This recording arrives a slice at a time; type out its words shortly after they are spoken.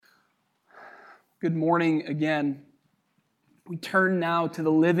Good morning again. We turn now to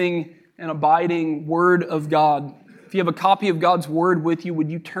the living and abiding Word of God. If you have a copy of God's Word with you,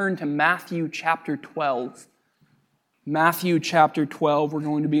 would you turn to Matthew chapter 12? Matthew chapter 12, we're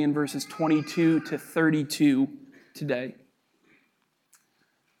going to be in verses 22 to 32 today.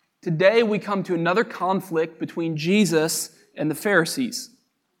 Today we come to another conflict between Jesus and the Pharisees.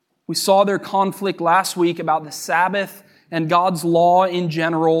 We saw their conflict last week about the Sabbath and God's law in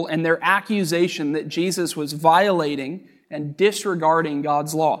general, and their accusation that Jesus was violating and disregarding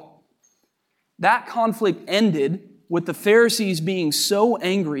God's law. That conflict ended with the Pharisees being so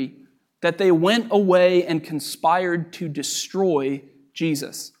angry that they went away and conspired to destroy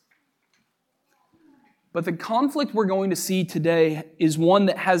Jesus. But the conflict we're going to see today is one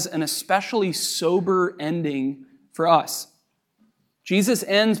that has an especially sober ending for us. Jesus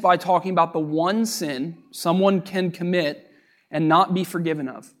ends by talking about the one sin someone can commit and not be forgiven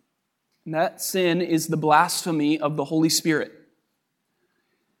of. And that sin is the blasphemy of the Holy Spirit.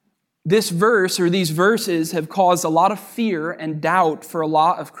 This verse, or these verses, have caused a lot of fear and doubt for a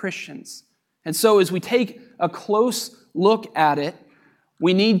lot of Christians. And so as we take a close look at it,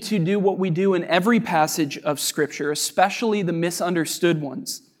 we need to do what we do in every passage of Scripture, especially the misunderstood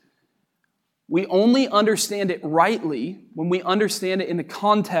ones. We only understand it rightly when we understand it in the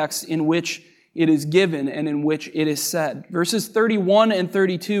context in which it is given and in which it is said. Verses 31 and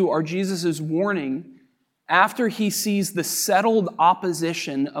 32 are Jesus' warning after he sees the settled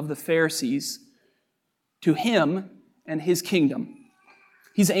opposition of the Pharisees to him and his kingdom.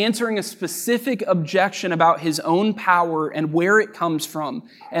 He's answering a specific objection about his own power and where it comes from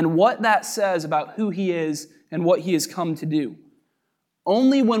and what that says about who he is and what he has come to do.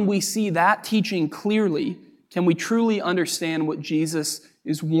 Only when we see that teaching clearly can we truly understand what Jesus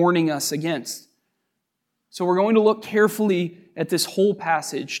is warning us against. So we're going to look carefully at this whole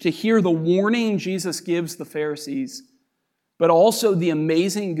passage to hear the warning Jesus gives the Pharisees, but also the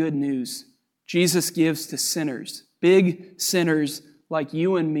amazing good news Jesus gives to sinners, big sinners like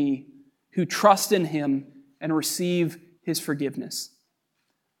you and me, who trust in him and receive his forgiveness.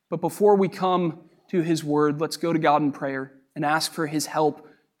 But before we come to his word, let's go to God in prayer and ask for his help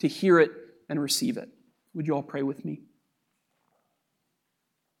to hear it and receive it. Would you all pray with me?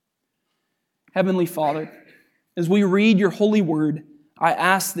 Heavenly Father, as we read your holy word, I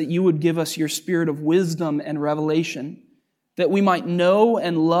ask that you would give us your spirit of wisdom and revelation, that we might know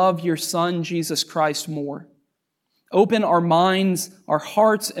and love your Son, Jesus Christ, more. Open our minds, our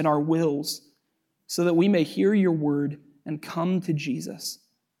hearts, and our wills, so that we may hear your word and come to Jesus.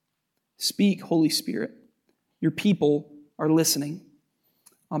 Speak, Holy Spirit. Your people are listening.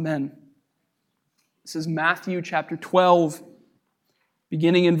 Amen. This is Matthew chapter 12,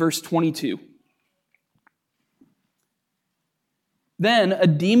 beginning in verse 22. Then a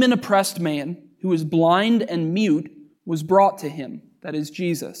demon-oppressed man who was blind and mute was brought to him, that is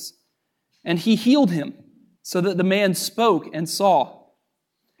Jesus, and he healed him, so that the man spoke and saw.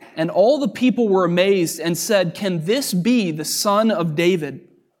 And all the people were amazed and said, "Can this be the son of David?"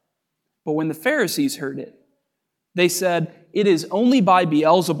 But when the Pharisees heard it, they said, "It is only by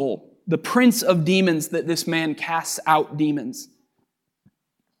Beelzebul, the prince of demons, that this man casts out demons."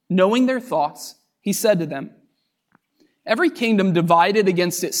 Knowing their thoughts, he said to them, "Every kingdom divided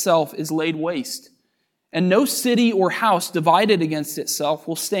against itself is laid waste, and no city or house divided against itself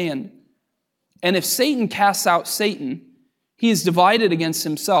will stand. And if Satan casts out Satan, he is divided against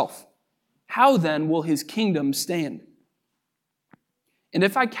himself. How then will his kingdom stand? And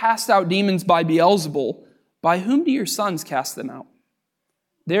if I cast out demons by Beelzebul, by whom do your sons cast them out?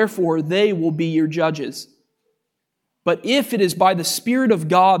 Therefore they will be your judges. But if it is by the Spirit of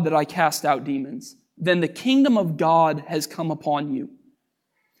God that I cast out demons, then the kingdom of God has come upon you.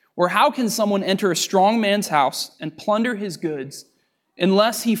 Or how can someone enter a strong man's house and plunder his goods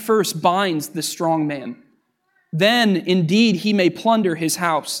unless he first binds the strong man? Then indeed he may plunder his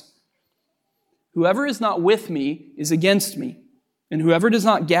house. Whoever is not with me is against me, and whoever does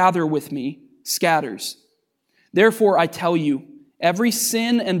not gather with me scatters. Therefore I tell you, every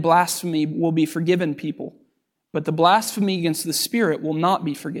sin and blasphemy will be forgiven people, but the blasphemy against the Spirit will not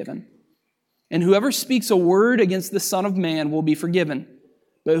be forgiven. And whoever speaks a word against the Son of Man will be forgiven,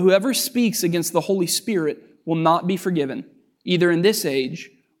 but whoever speaks against the Holy Spirit will not be forgiven, either in this age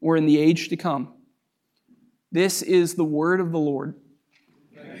or in the age to come. This is the word of the Lord.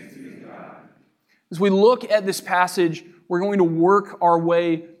 Thanks be to God. As we look at this passage, we're going to work our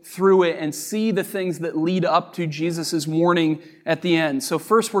way through it and see the things that lead up to Jesus' warning at the end. So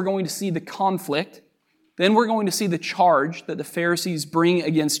first we're going to see the conflict. Then we're going to see the charge that the Pharisees bring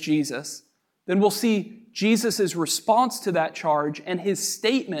against Jesus. Then we'll see Jesus' response to that charge and his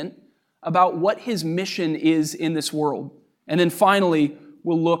statement about what his mission is in this world. And then finally,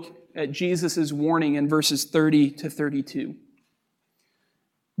 we'll look at Jesus' warning in verses 30 to 32.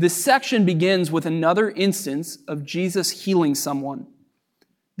 This section begins with another instance of Jesus healing someone.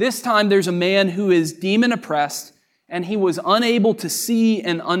 This time there's a man who is demon-oppressed, and he was unable to see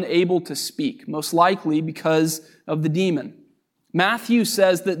and unable to speak, most likely because of the demon. Matthew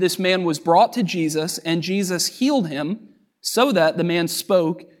says that this man was brought to Jesus, and Jesus healed him so that the man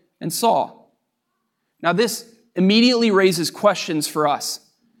spoke and saw. Now this immediately raises questions for us.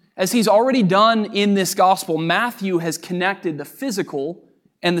 As he's already done in this gospel, Matthew has connected the physical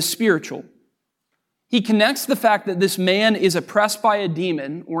and the spiritual. He connects the fact that this man is oppressed by a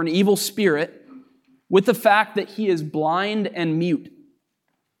demon or an evil spirit with the fact that he is blind and mute.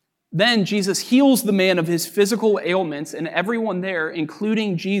 Then Jesus heals the man of his physical ailments, and everyone there,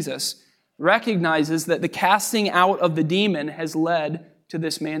 including Jesus, recognizes that the casting out of the demon has led to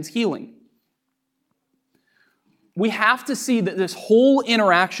this man's healing. We have to see that this whole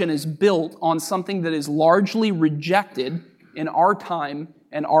interaction is built on something that is largely rejected in our time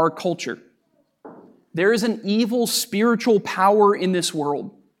and our culture. There is an evil spiritual power in this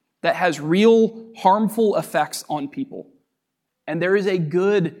world that has real harmful effects on people. And there is a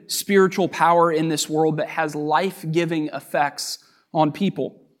good spiritual power in this world that has life-giving effects on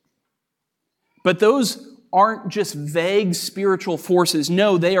people. But those aren't just vague spiritual forces.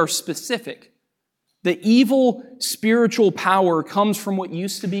 No, they are specific. The evil spiritual power comes from what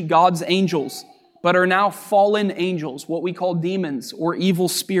used to be God's angels, but are now fallen angels, what we call demons or evil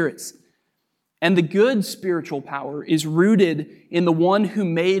spirits. And the good spiritual power is rooted in the one who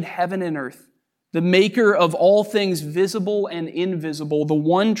made heaven and earth, the maker of all things visible and invisible, the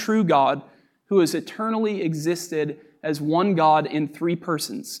one true God who has eternally existed as one God in three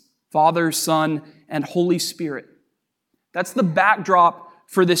persons, Father, Son, and Holy Spirit. That's the backdrop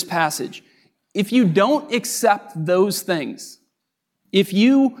for this passage. If you don't accept those things, if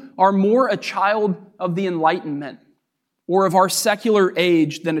you are more a child of the Enlightenment or of our secular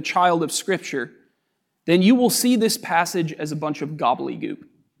age than a child of Scripture, then you will see this passage as a bunch of gobbledygook.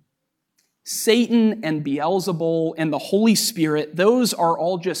 Satan and Beelzebul and the Holy Spirit, those are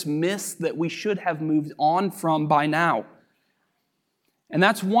all just myths that we should have moved on from by now. And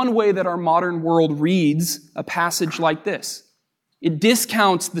that's one way that our modern world reads a passage like this. It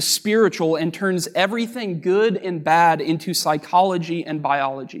discounts the spiritual and turns everything good and bad into psychology and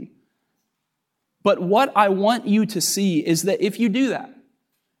biology. But what I want you to see is that if you do that,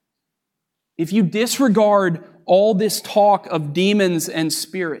 if you disregard all this talk of demons and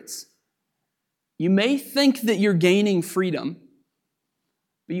spirits, you may think that you're gaining freedom,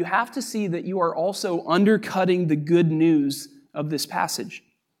 but you have to see that you are also undercutting the good news of this passage.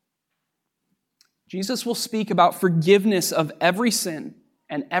 Jesus will speak about forgiveness of every sin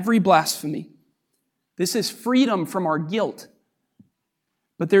and every blasphemy. This is freedom from our guilt.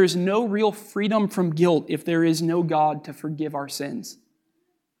 But there is no real freedom from guilt if there is no God to forgive our sins.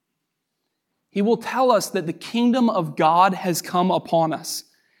 He will tell us that the kingdom of God has come upon us.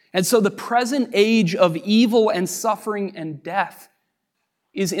 And so the present age of evil and suffering and death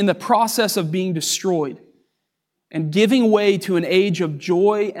is in the process of being destroyed and giving way to an age of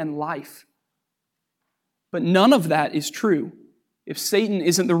joy and life. But none of that is true if Satan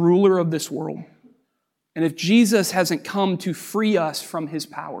isn't the ruler of this world and if Jesus hasn't come to free us from his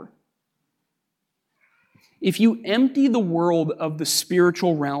power. If you empty the world of the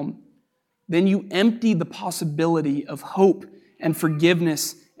spiritual realm, then you empty the possibility of hope and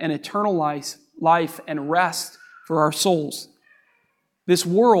forgiveness and eternal life and rest for our souls. This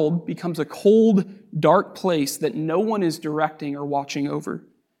world becomes a cold, dark place that no one is directing or watching over.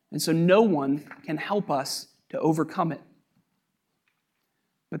 And so no one can help us to overcome it.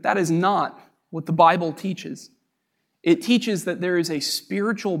 But that is not what the Bible teaches. It teaches that there is a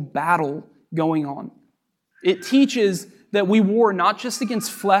spiritual battle going on. It teaches that we war not just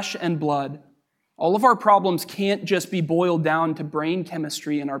against flesh and blood. All of our problems can't just be boiled down to brain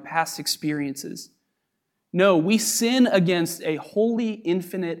chemistry and our past experiences. No, we sin against a holy,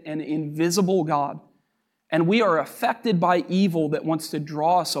 infinite, and invisible God. And we are affected by evil that wants to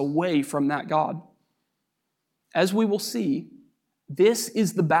draw us away from that God. As we will see, this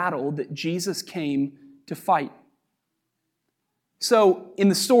is the battle that Jesus came to fight. So, in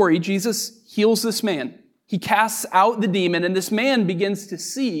the story, Jesus heals this man. He casts out the demon, and this man begins to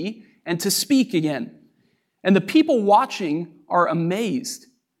see and to speak again. And the people watching are amazed.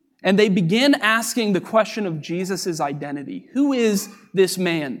 And they begin asking the question of Jesus' identity. Who is this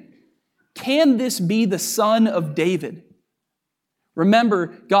man? Can this be the son of David? Remember,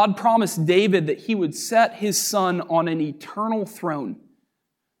 God promised David that he would set his son on an eternal throne.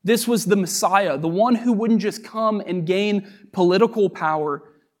 This was the Messiah, the one who wouldn't just come and gain political power,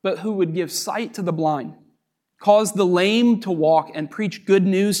 but who would give sight to the blind, cause the lame to walk, and preach good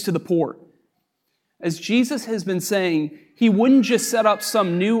news to the poor. As Jesus has been saying, he wouldn't just set up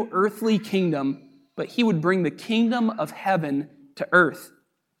some new earthly kingdom, but he would bring the kingdom of heaven to earth.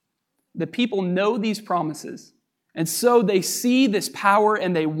 The people know these promises, and so they see this power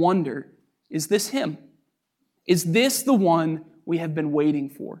and they wonder, is this him? Is this the one we have been waiting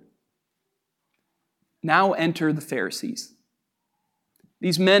for? Now enter the Pharisees.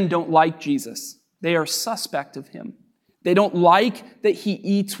 These men don't like Jesus. They are suspect of him. They don't like that he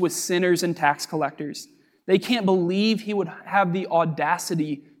eats with sinners and tax collectors. They can't believe he would have the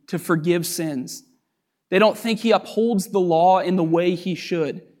audacity to forgive sins. They don't think he upholds the law in the way he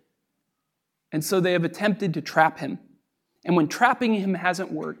should. And so they have attempted to trap him. And when trapping him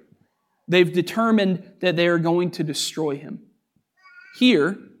hasn't worked, they've determined that they are going to destroy him.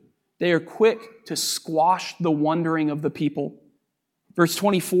 Here, they are quick to squash the wondering of the people. Verse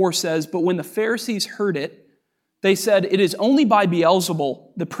 24 says, "But when the Pharisees heard it, they said, 'It is only by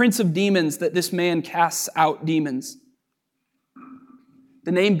Beelzebul, the prince of demons, that this man casts out demons.'"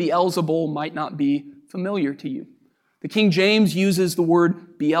 The name Beelzebul might not be familiar to you. The King James uses the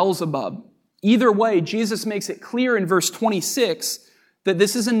word Beelzebub. Either way, Jesus makes it clear in verse 26 that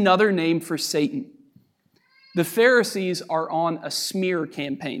this is another name for Satan. The Pharisees are on a smear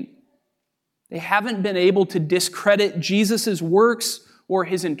campaign. They haven't been able to discredit Jesus' works or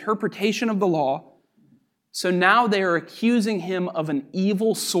his interpretation of the law, so now they are accusing him of an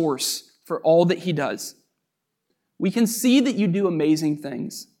evil source for all that he does. We can see that you do amazing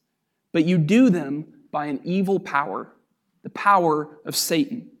things, but you do them by an evil power, the power of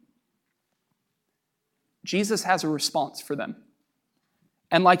Satan. Jesus has a response for them.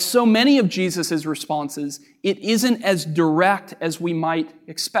 And like so many of Jesus' responses, it isn't as direct as we might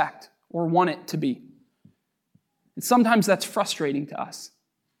expect or want it to be. And sometimes that's frustrating to us.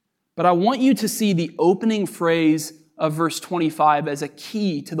 But I want you to see the opening phrase of verse 25 as a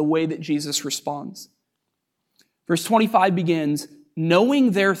key to the way that Jesus responds. Verse 25 begins,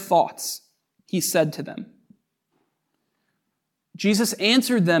 "Knowing their thoughts, he said to them." Jesus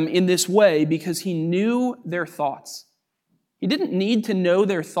answered them in this way because he knew their thoughts. He didn't need to know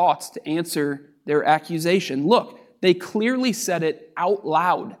their thoughts to answer their accusation. Look, they clearly said it out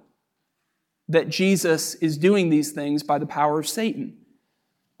loud that Jesus is doing these things by the power of Satan.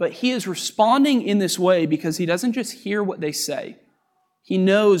 But he is responding in this way because he doesn't just hear what they say. He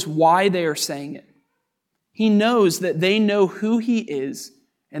knows why they are saying it. He knows that they know who he is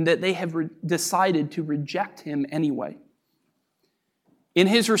and that they have decided to reject him anyway. In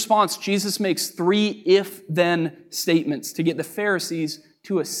his response, Jesus makes 3 if-then statements to get the Pharisees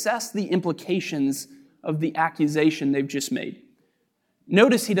to assess the implications of the accusation they've just made.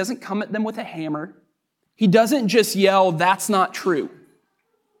 Notice he doesn't come at them with a hammer. He doesn't just yell, "That's not true."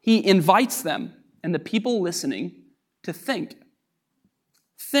 He invites them and the people listening to think.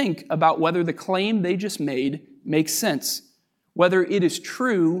 Think about whether the claim they just made makes sense, whether it is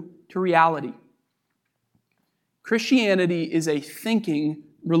true to reality. Christianity is a thinking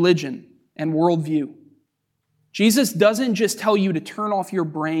religion and worldview. Jesus doesn't just tell you to turn off your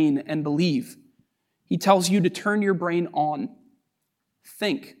brain and believe. He tells you to turn your brain on,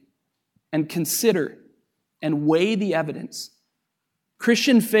 think, and consider, and weigh the evidence.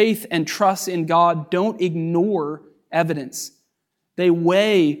 Christian faith and trust in God don't ignore evidence. They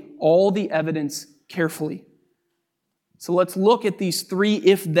weigh all the evidence carefully. So let's look at these 3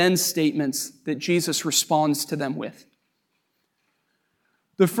 if-then statements that Jesus responds to them with.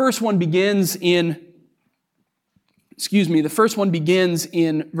 The first one begins in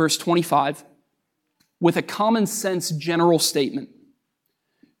verse 25 with a common sense general statement.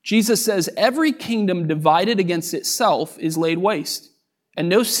 Jesus says, "Every kingdom divided against itself is laid waste, and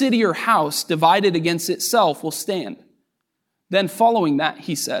no city or house divided against itself will stand." Then following that,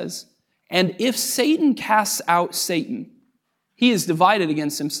 he says, "And if Satan casts out Satan, he is divided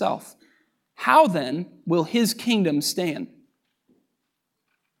against himself. How then will his kingdom stand?"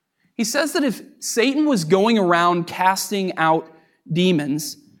 He says that if Satan was going around casting out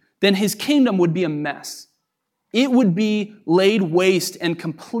demons, then his kingdom would be a mess. It would be laid waste and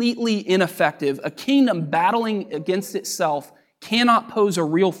completely ineffective. A kingdom battling against itself cannot pose a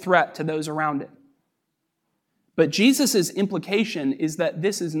real threat to those around it. But Jesus' implication is that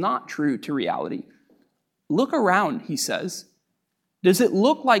this is not true to reality. Look around, he says. Does it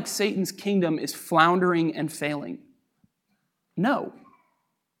look like Satan's kingdom is floundering and failing? No.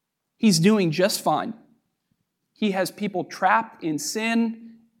 He's doing just fine. He has people trapped in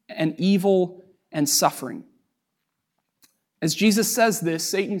sin and evil and suffering. As Jesus says this,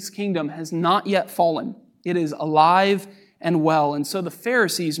 Satan's kingdom has not yet fallen. It is alive and well. And so the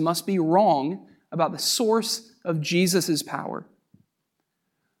Pharisees must be wrong about the source of Jesus' power.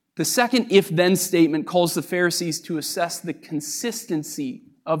 The second if-then statement calls the Pharisees to assess the consistency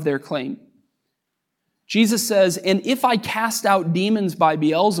of their claim. Jesus says, "And if I cast out demons by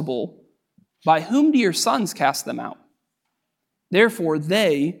Beelzebul, by whom do your sons cast them out? Therefore,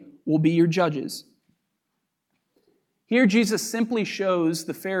 they will be your judges." Here, Jesus simply shows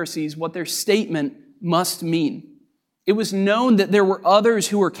the Pharisees what their statement must mean. It was known that there were others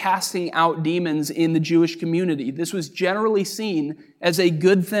who were casting out demons in the Jewish community. This was generally seen as a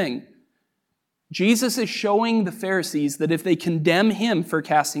good thing. Jesus is showing the Pharisees that if they condemn him for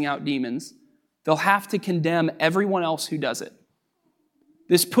casting out demons, they'll have to condemn everyone else who does it.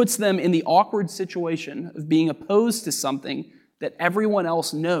 This puts them in the awkward situation of being opposed to something that everyone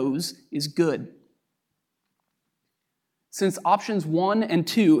else knows is good. Since options 1 and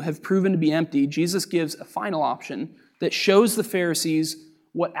 2 have proven to be empty, Jesus gives a final option that shows the Pharisees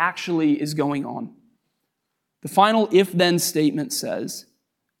what actually is going on. The final if-then statement says,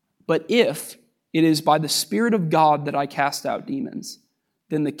 "But if it is by the Spirit of God that I cast out demons,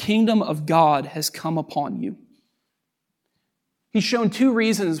 then the kingdom of God has come upon you." He's shown 2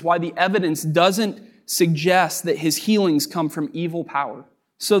 reasons why the evidence doesn't suggest that his healings come from evil power.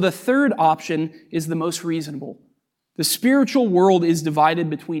 So the third option is the most reasonable. The spiritual world is divided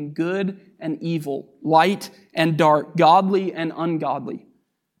between good and evil, light and dark, godly and ungodly.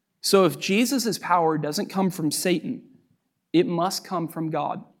 So if Jesus' power doesn't come from Satan, it must come from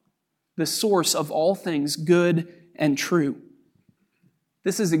God, the source of all things good and true.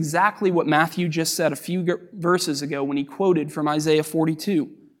 This is exactly what Matthew just said a few verses ago when he quoted from Isaiah 42,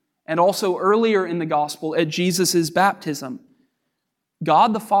 and also earlier in the gospel at Jesus' baptism.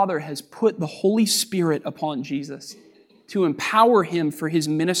 God the Father has put the Holy Spirit upon Jesus to empower him for his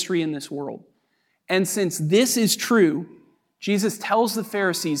ministry in this world. And since this is true, Jesus tells the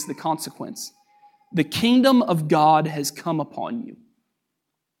Pharisees the consequence. The kingdom of God has come upon you.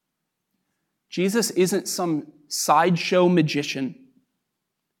 Jesus isn't some sideshow magician.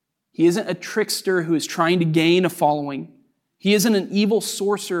 He isn't a trickster who is trying to gain a following. He isn't an evil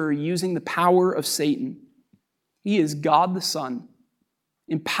sorcerer using the power of Satan. He is God the Son,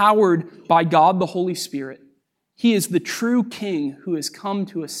 empowered by God the Holy Spirit. He is the true King who has come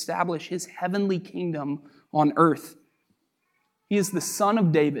to establish his heavenly kingdom on earth. He is the Son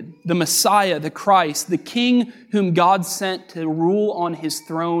of David, the Messiah, the Christ, the King whom God sent to rule on his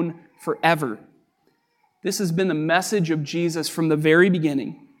throne forever. This has been the message of Jesus from the very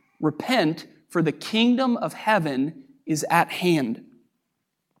beginning. Repent, for the kingdom of heaven is at hand.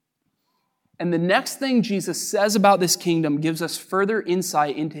 And the next thing Jesus says about this kingdom gives us further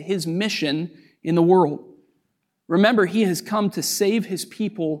insight into his mission in the world. Remember, he has come to save his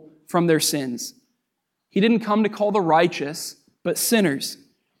people from their sins. He didn't come to call the righteous, but sinners.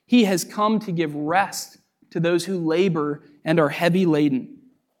 He has come to give rest to those who labor and are heavy laden.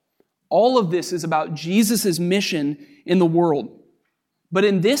 All of this is about Jesus' mission in the world. But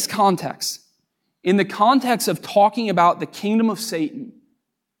in this context, in the context of talking about the kingdom of Satan,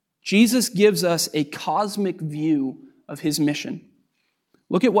 Jesus gives us a cosmic view of his mission.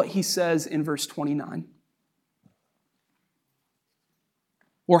 Look at what he says in verse 29.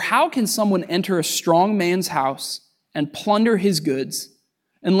 "Or how can someone enter a strong man's house and plunder his goods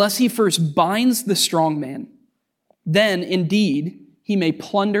unless he first binds the strong man? Then, indeed, he may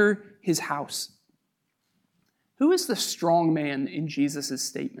plunder his house." Who is the strong man in Jesus'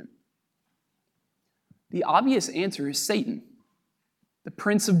 statement? The obvious answer is Satan, the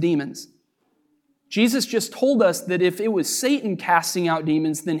prince of demons. Jesus just told us that if it was Satan casting out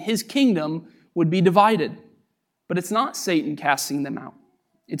demons, then his kingdom would be divided. But it's not Satan casting them out.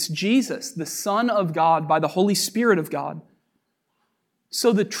 It's Jesus, the Son of God, by the Holy Spirit of God.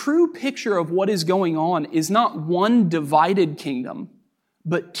 So the true picture of what is going on is not one divided kingdom,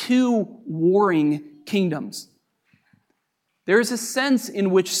 but 2 warring kingdoms. There is a sense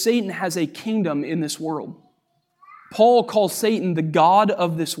in which Satan has a kingdom in this world. Paul calls Satan the god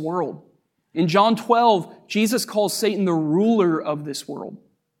of this world. In John 12, Jesus calls Satan the ruler of this world.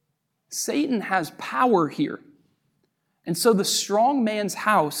 Satan has power here. And so the strong man's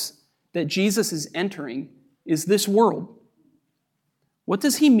house that Jesus is entering is this world. What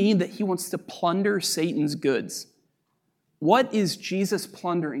does he mean that he wants to plunder Satan's goods? What is Jesus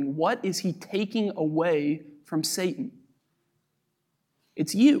plundering? What is he taking away from Satan?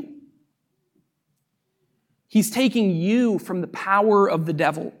 It's you. He's taking you from the power of the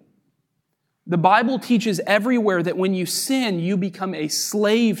devil. The Bible teaches everywhere that when you sin, you become a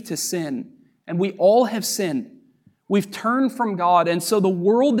slave to sin. And we all have sinned. We've turned from God, and so the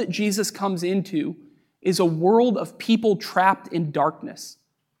world that Jesus comes into is a world of people trapped in darkness,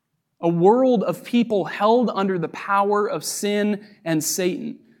 a world of people held under the power of sin and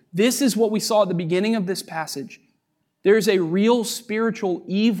Satan. This is what we saw at the beginning of this passage. There's a real spiritual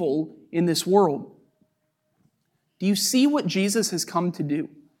evil in this world. Do you see what Jesus has come to do?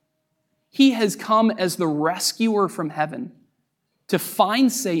 He has come as the rescuer from heaven to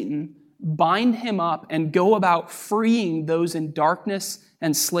find Satan, bind him up, and go about freeing those in darkness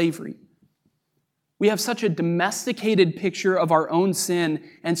and slavery. We have such a domesticated picture of our own sin,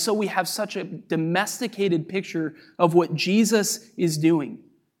 and so we have such a domesticated picture of what Jesus is doing.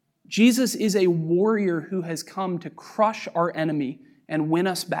 Jesus is a warrior who has come to crush our enemy and win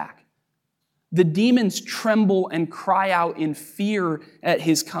us back. The demons tremble and cry out in fear at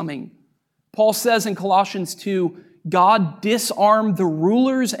his coming. Paul says in Colossians 2, God disarmed the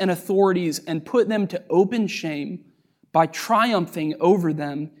rulers and authorities and put them to open shame by triumphing over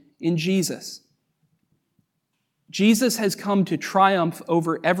them in Jesus. Jesus has come to triumph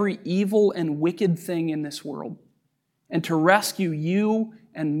over every evil and wicked thing in this world and to rescue you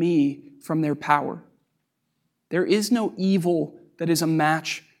and me from their power. There is no evil that is a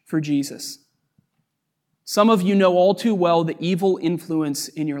match for Jesus. Some of you know all too well the evil influence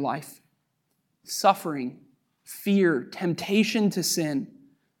in your life. Suffering, fear, temptation to sin.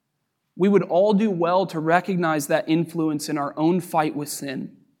 We would all do well to recognize that influence in our own fight with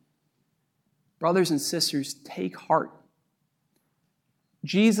sin. Brothers and sisters, take heart.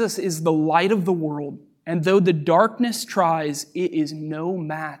 Jesus is the light of the world, and though the darkness tries, it is no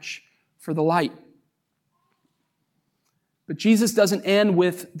match for the light. But Jesus doesn't end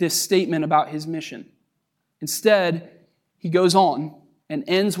with this statement about his mission. Instead, he goes on and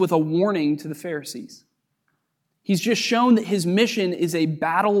ends with a warning to the Pharisees. He's just shown that his mission is a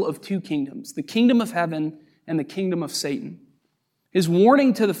battle of two kingdoms, the kingdom of heaven and the kingdom of Satan. His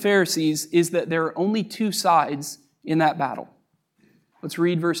warning to the Pharisees is that there are only two sides in that battle. Let's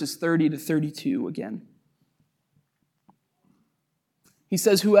read verses 30 to 32 again. He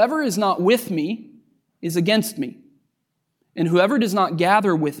says, "Whoever is not with me is against me, and whoever does not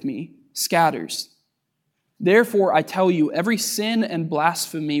gather with me scatters. Therefore, I tell you, every sin and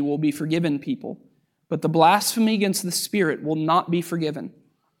blasphemy will be forgiven people, but the blasphemy against the Spirit will not be forgiven.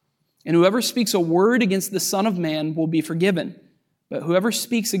 And whoever speaks a word against the Son of Man will be forgiven, but whoever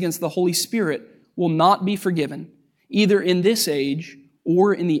speaks against the Holy Spirit will not be forgiven, either in this age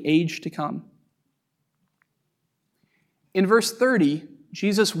or in the age to come." In verse 30,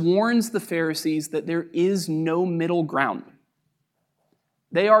 Jesus warns the Pharisees that there is no middle ground.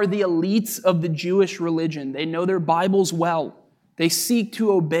 They are the elites of the Jewish religion. They know their Bibles well. They seek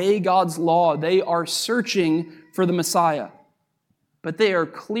to obey God's law. They are searching for the Messiah. But they are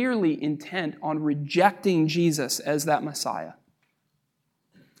clearly intent on rejecting Jesus as that Messiah.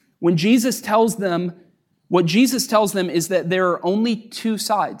 What Jesus tells them is that there are only two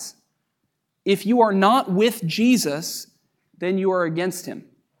sides. If you are not with Jesus, then you are against him.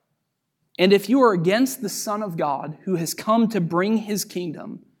 And if you are against the Son of God, who has come to bring his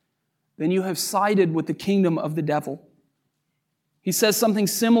kingdom, then you have sided with the kingdom of the devil. He says something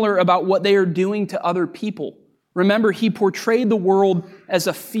similar about what they are doing to other people. Remember, he portrayed the world as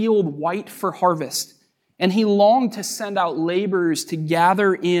a field white for harvest, and he longed to send out laborers to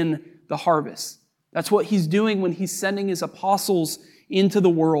gather in the harvest. That's what he's doing when he's sending his apostles into the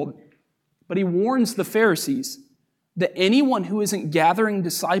world. But he warns the Pharisees that anyone who isn't gathering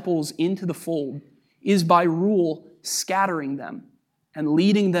disciples into the fold is by rule scattering them and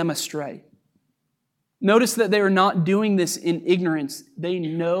leading them astray. Notice that they are not doing this in ignorance. They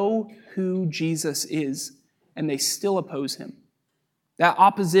know who Jesus is, and they still oppose him. That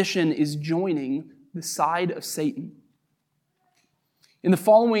opposition is joining the side of Satan. In the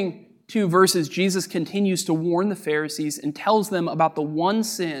following 2 verses, Jesus continues to warn the Pharisees and tells them about the one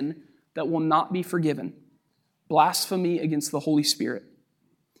sin that will not be forgiven: blasphemy against the Holy Spirit.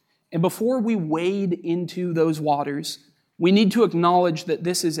 And before we wade into those waters, we need to acknowledge that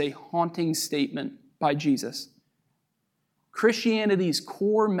this is a haunting statement by Jesus. Christianity's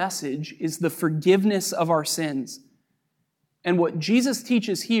core message is the forgiveness of our sins. And what Jesus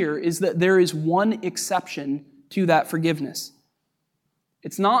teaches here is that there is one exception to that forgiveness.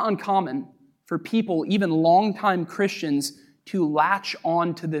 It's not uncommon for people, even longtime Christians, to latch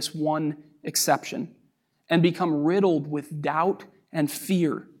on to this one exception and become riddled with doubt and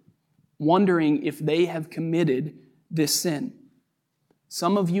fear, wondering if they have committed this sin.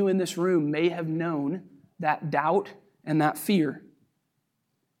 Some of you in this room may have known that doubt and that fear.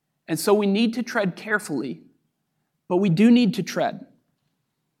 And so we need to tread carefully, but we do need to tread.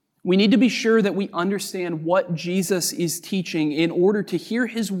 We need to be sure that we understand what Jesus is teaching in order to hear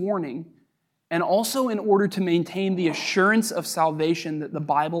his warning and also in order to maintain the assurance of salvation that the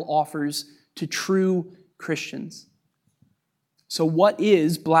Bible offers to true Christians. So what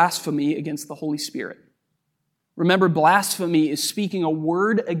is blasphemy against the Holy Spirit? Remember, blasphemy is speaking a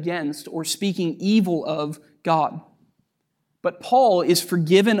word against or speaking evil of God. But Paul is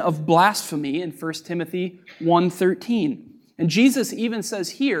forgiven of blasphemy in 1 Timothy 1:13. And Jesus even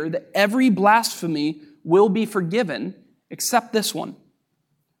says here that every blasphemy will be forgiven except this one.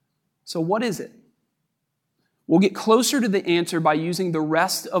 So what is it? We'll get closer to the answer by using the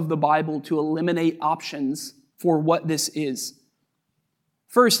rest of the Bible to eliminate options for what this is.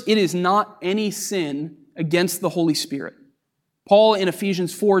 First, it is not any sin against the Holy Spirit. Paul in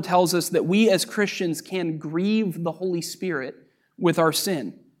Ephesians 4 tells us that we as Christians can grieve the Holy Spirit with our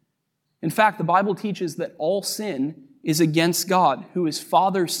sin. In fact, the Bible teaches that all sin is against God, who is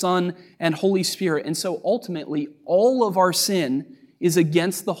Father, Son, and Holy Spirit. And so ultimately, all of our sin is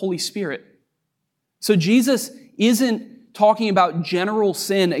against the Holy Spirit. So Jesus isn't talking about general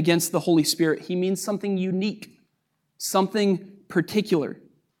sin against the Holy Spirit. He means something unique, something particular.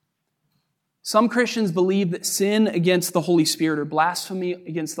 Some Christians believe that sin against the Holy Spirit or blasphemy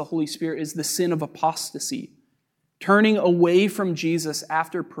against the Holy Spirit is the sin of apostasy, turning away from Jesus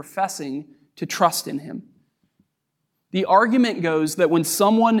after professing to trust in him. The argument goes that when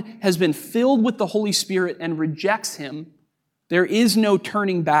someone has been filled with the Holy Spirit and rejects him, there is no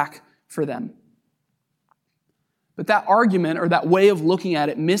turning back for them. But that argument, or that way of looking at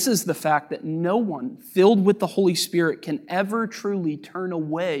it, misses the fact that no one filled with the Holy Spirit can ever truly turn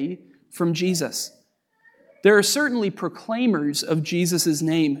away from Jesus. There are certainly proclaimers of Jesus'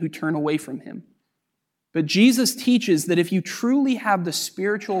 name who turn away from him. But Jesus teaches that if you truly have the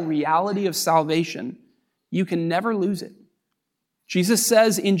spiritual reality of salvation, you can never lose it. Jesus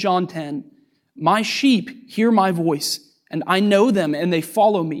says in John 10, "My sheep hear my voice, and I know them, and they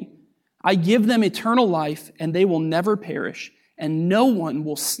follow me. I give them eternal life, and they will never perish, and no one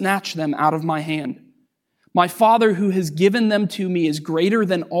will snatch them out of my hand. My Father who has given them to me is greater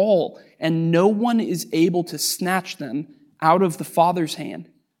than all, and no one is able to snatch them out of the Father's hand."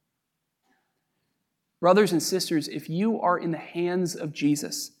 Brothers and sisters, if you are in the hands of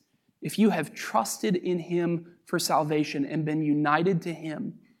Jesus, if you have trusted in him for salvation and been united to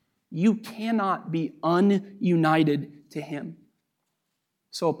him, you cannot be ununited to him.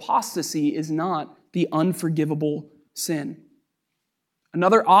 So apostasy is not the unforgivable sin.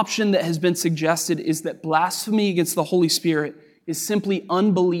 Another option that has been suggested is that blasphemy against the Holy Spirit is simply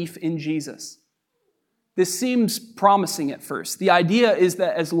unbelief in Jesus. This seems promising at first. The idea is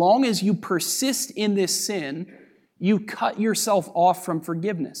that as long as you persist in this sin, you cut yourself off from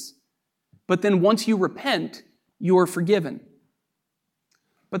forgiveness. But then once you repent, you are forgiven.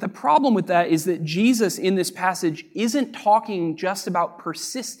 But the problem with that is that Jesus in this passage isn't talking just about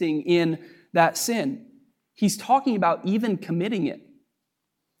persisting in that sin. He's talking about even committing it.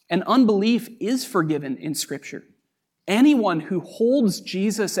 And unbelief is forgiven in Scripture. Anyone who holds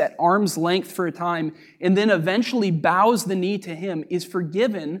Jesus at arm's length for a time and then eventually bows the knee to him is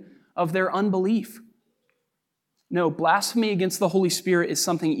forgiven of their unbelief. No, blasphemy against the Holy Spirit is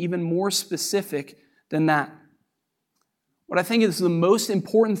something even more specific than that. What I think is the most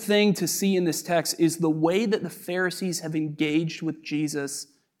important thing to see in this text is the way that the Pharisees have engaged with Jesus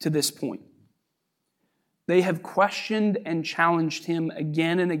to this point. They have questioned and challenged him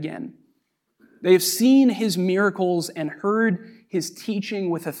again and again. They have seen his miracles and heard his teaching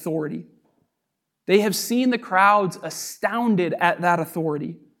with authority. They have seen the crowds astounded at that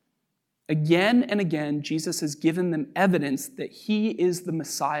authority. Again and again, Jesus has given them evidence that he is the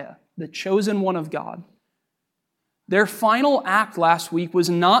Messiah, the chosen one of God. Their final act last week was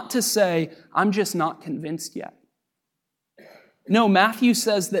not to say, "I'm just not convinced yet." No, Matthew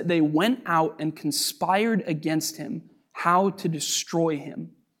says that they went out and conspired against him, how to destroy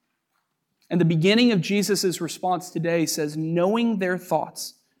him. And the beginning of Jesus' response today says, knowing their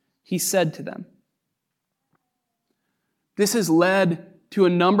thoughts, he said to them. This has led to a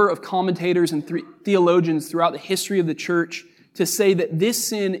number of commentators and theologians throughout the history of the church to say that this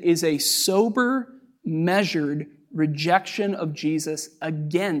sin is a sober, measured rejection of Jesus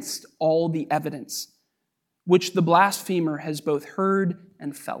against all the evidence, which the blasphemer has both heard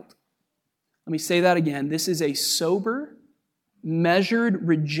and felt. Let me say that again. This is a sober, measured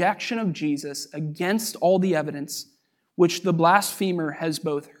rejection of Jesus against all the evidence, which the blasphemer has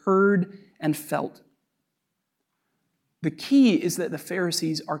both heard and felt. The key is that the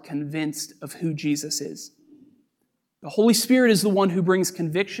Pharisees are convinced of who Jesus is. The Holy Spirit is the one who brings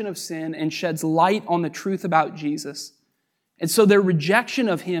conviction of sin and sheds light on the truth about Jesus. And so their rejection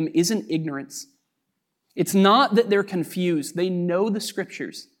of him isn't ignorance. It's not that they're confused. They know the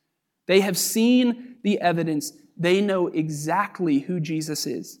scriptures. They have seen the evidence. They know exactly who Jesus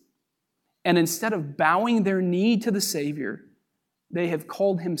is. And instead of bowing their knee to the Savior, they have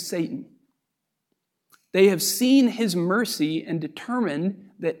called him Satan. They have seen his mercy and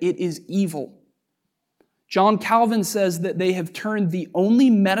determined that it is evil. John Calvin says that they have turned the only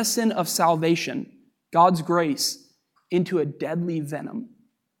medicine of salvation, God's grace, into a deadly venom.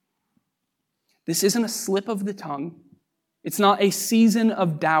 This isn't a slip of the tongue. It's not a season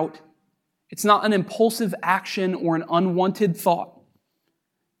of doubt. It's not an impulsive action or an unwanted thought.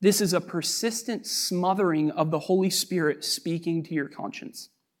 This is a persistent smothering of the Holy Spirit speaking to your conscience.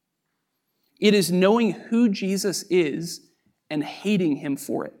 It is knowing who Jesus is and hating him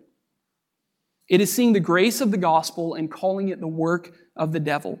for it. It is seeing the grace of the gospel and calling it the work of the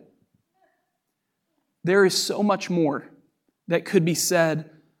devil. There is so much more that could be said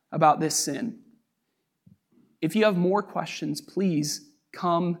about this sin. If you have more questions, please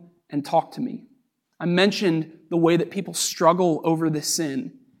come and talk to me. I mentioned the way that people struggle over this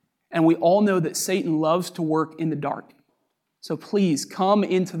sin, and we all know that Satan loves to work in the dark. So please come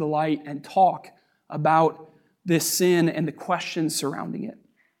into the light and talk about this sin and the questions surrounding it.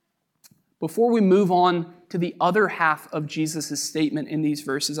 Before we move on to the other half of Jesus' statement in these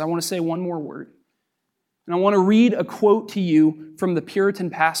verses, I want to say one more word. And I want to read a quote to you from the Puritan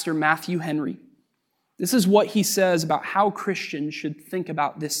pastor Matthew Henry. This is what he says about how Christians should think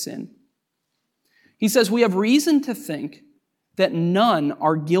about this sin. He says, "We have reason to think that none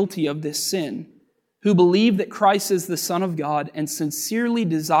are guilty of this sin who believe that Christ is the Son of God and sincerely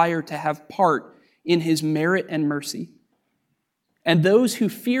desire to have part in his merit and mercy. And those who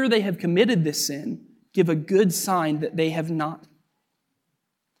fear they have committed this sin give a good sign that they have not."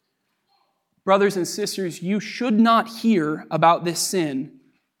 Brothers and sisters, you should not hear about this sin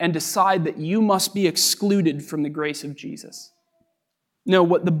and decide that you must be excluded from the grace of Jesus. No,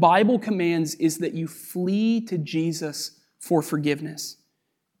 what the Bible commands is that you flee to Jesus for forgiveness.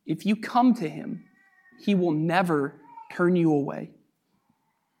 If you come to him, he will never turn you away.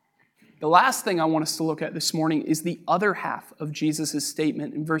 The last thing I want us to look at this morning is the other half of Jesus'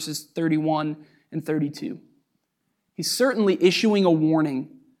 statement in verses 31 and 32. He's certainly issuing a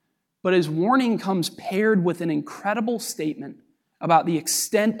warning, but his warning comes paired with an incredible statement about the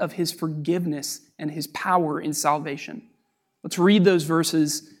extent of his forgiveness and his power in salvation. Let's read those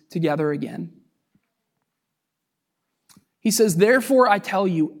verses together again. He says, "Therefore I tell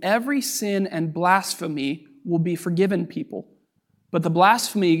you, every sin and blasphemy will be forgiven people, but the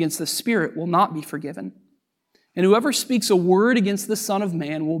blasphemy against the Spirit will not be forgiven. And whoever speaks a word against the Son of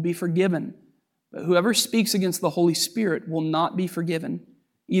Man will be forgiven, but whoever speaks against the Holy Spirit will not be forgiven,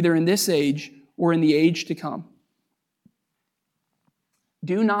 either in this age or in the age to come."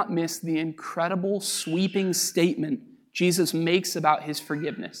 Do not miss the incredible, sweeping statement Jesus makes about his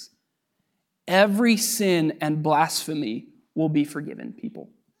forgiveness. Every sin and blasphemy will be forgiven, people.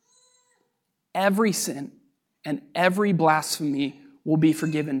 Every sin and every blasphemy will be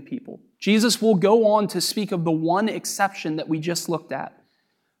forgiven, people. Jesus will go on to speak of the one exception that we just looked at.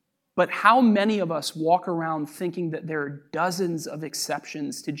 But how many of us walk around thinking that there are dozens of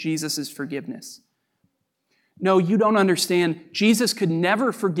exceptions to Jesus' forgiveness? No, you don't understand. Jesus could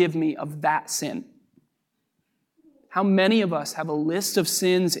never forgive me of that sin. How many of us have a list of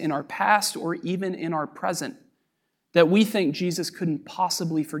sins in our past or even in our present that we think Jesus couldn't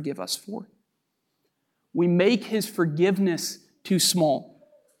possibly forgive us for? We make his forgiveness too small.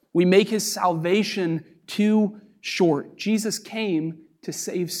 We make his salvation too short. Jesus came to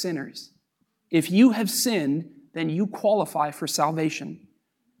save sinners. If you have sinned, then you qualify for salvation.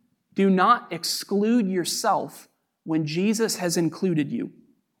 Do not exclude yourself when Jesus has included you.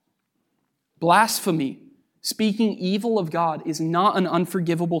 Blasphemy, speaking evil of God, is not an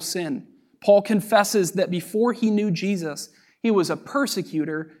unforgivable sin. Paul confesses that before he knew Jesus, he was a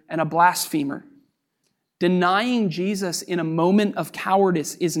persecutor and a blasphemer. Denying Jesus in a moment of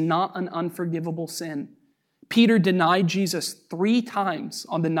cowardice is not an unforgivable sin. Peter denied Jesus 3 times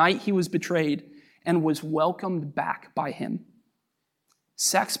on the night he was betrayed and was welcomed back by him.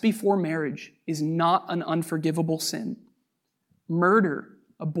 Sex before marriage is not an unforgivable sin. Murder,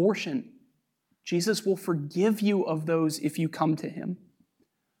 abortion, Jesus will forgive you of those if you come to him.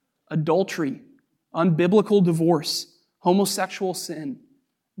 Adultery, unbiblical divorce, homosexual sin,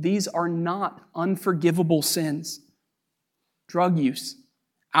 these are not unforgivable sins. Drug use,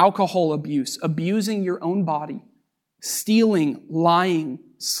 alcohol abuse, abusing your own body, stealing, lying,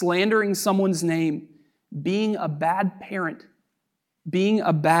 slandering someone's name, being a bad parent, being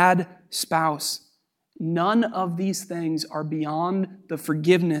a bad spouse, None of these things are beyond the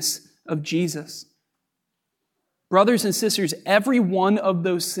forgiveness of Jesus. Brothers and sisters, every one of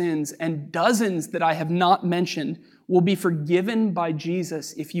those sins and dozens that I have not mentioned will be forgiven by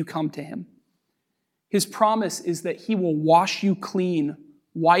Jesus if you come to him. His promise is that he will wash you clean,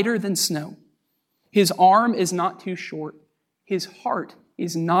 whiter than snow. His arm is not too short. His heart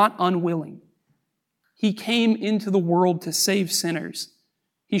is not unwilling. He came into the world to save sinners.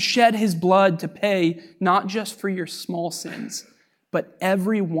 He shed his blood to pay not just for your small sins, but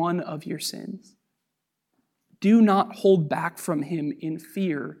every one of your sins. Do not hold back from him in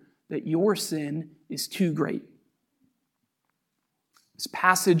fear that your sin is too great. This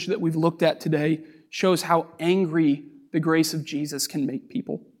passage that we've looked at today shows how angry the grace of Jesus can make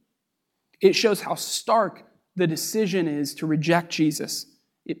people. It shows how stark the decision is to reject Jesus.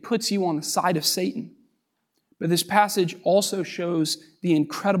 It puts you on the side of Satan. But this passage also shows the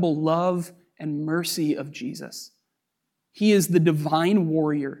incredible love and mercy of Jesus. He is the divine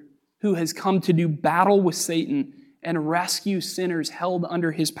warrior who has come to do battle with Satan and rescue sinners held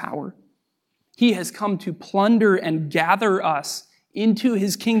under his power. He has come to plunder and gather us into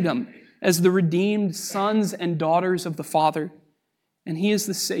his kingdom as the redeemed sons and daughters of the Father. And he is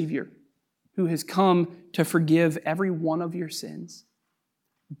the Savior who has come to forgive every one of your sins.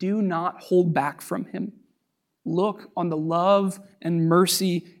 Do not hold back from him. Look on the love and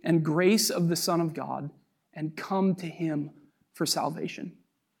mercy and grace of the Son of God and come to him for salvation.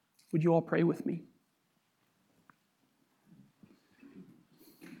 Would you all pray with me?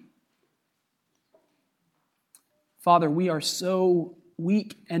 Father, we are so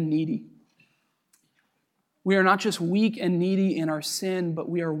weak and needy. We are not just weak and needy in our sin, but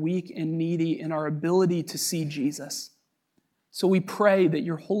we are weak and needy in our ability to see Jesus. So we pray that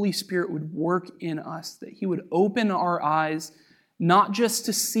your Holy Spirit would work in us, that he would open our eyes, not just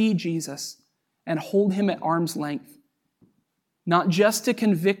to see Jesus and hold him at arm's length, not just to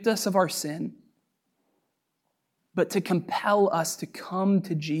convict us of our sin, but to compel us to come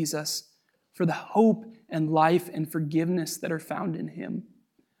to Jesus for the hope and life and forgiveness that are found in him.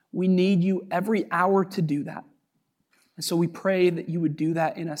 We need you every hour to do that. And so we pray that you would do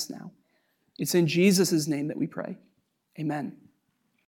that in us now. It's in Jesus' name that we pray. Amen.